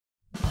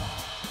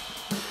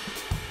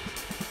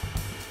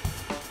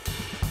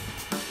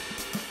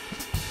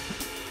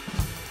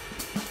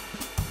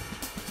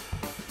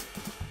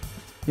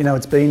You know,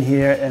 it's been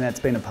here and it's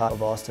been a part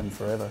of Austin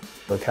forever.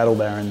 The cattle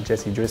baron,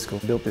 Jesse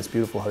Driskill, built this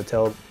beautiful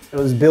hotel. It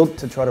was built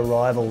to try to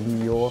rival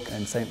New York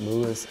and St.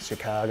 Louis,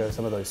 Chicago,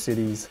 some of those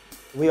cities.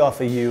 We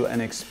offer you an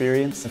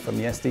experience from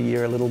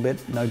yesteryear a little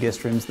bit. No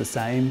guest room's the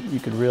same. You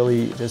could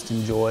really just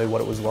enjoy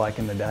what it was like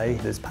in the day.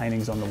 There's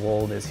paintings on the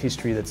wall, there's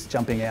history that's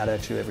jumping out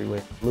at you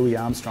everywhere. Louis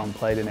Armstrong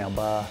played in our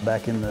bar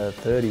back in the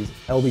 30s.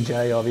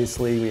 LBJ,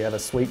 obviously, we have a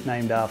suite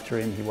named after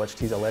him. He watched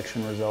his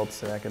election results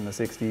back in the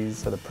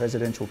 60s for the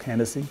presidential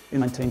candidacy. In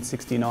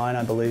 1969,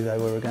 I believe they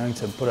were going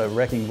to put a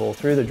wrecking ball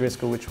through the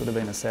Driskill, which would have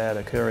been a sad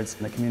occurrence.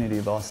 And the community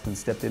of Austin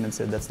stepped in and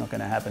said, that's not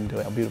going to happen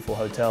to our beautiful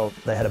hotel.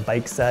 They had a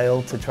bake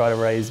sale to try to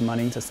raise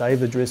money to save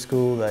the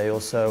Driskill. They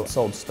also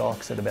sold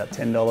stocks at about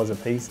 $10 a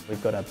piece.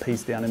 We've got a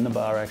piece down in the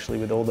bar actually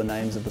with all the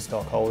names of the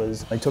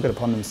stockholders. They took it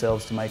upon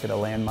themselves to make it a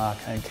landmark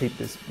and keep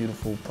this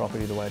beautiful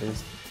property the way it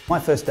is. My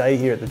first day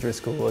here at the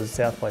Driskill was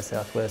South by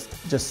Southwest.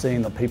 Just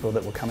seeing the people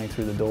that were coming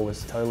through the door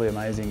was totally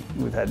amazing.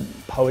 We've had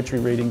poetry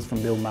readings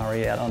from Bill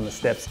Murray out on the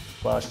steps.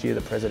 Last year,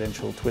 the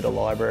presidential Twitter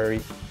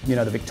library. You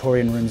know, the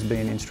Victorian room's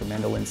been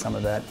instrumental in some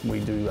of that. We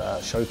do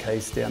a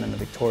showcase down in the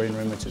Victorian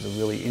room, which is a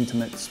really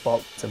intimate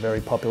spot. It's a very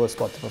popular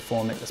spot to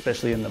perform,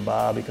 especially in the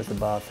bar, because the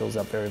bar fills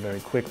up very, very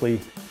quickly.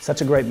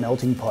 Such a great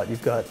melting pot.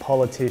 You've got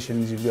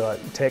politicians, you've got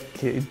tech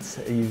kids,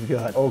 you've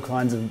got all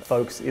kinds of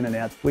folks in and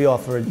out. We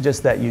offer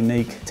just that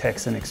unique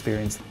Texan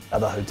experience.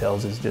 Other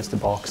hotels is just a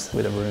box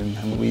with a room,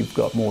 and we've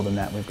got more than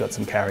that. We've got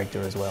some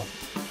character as well.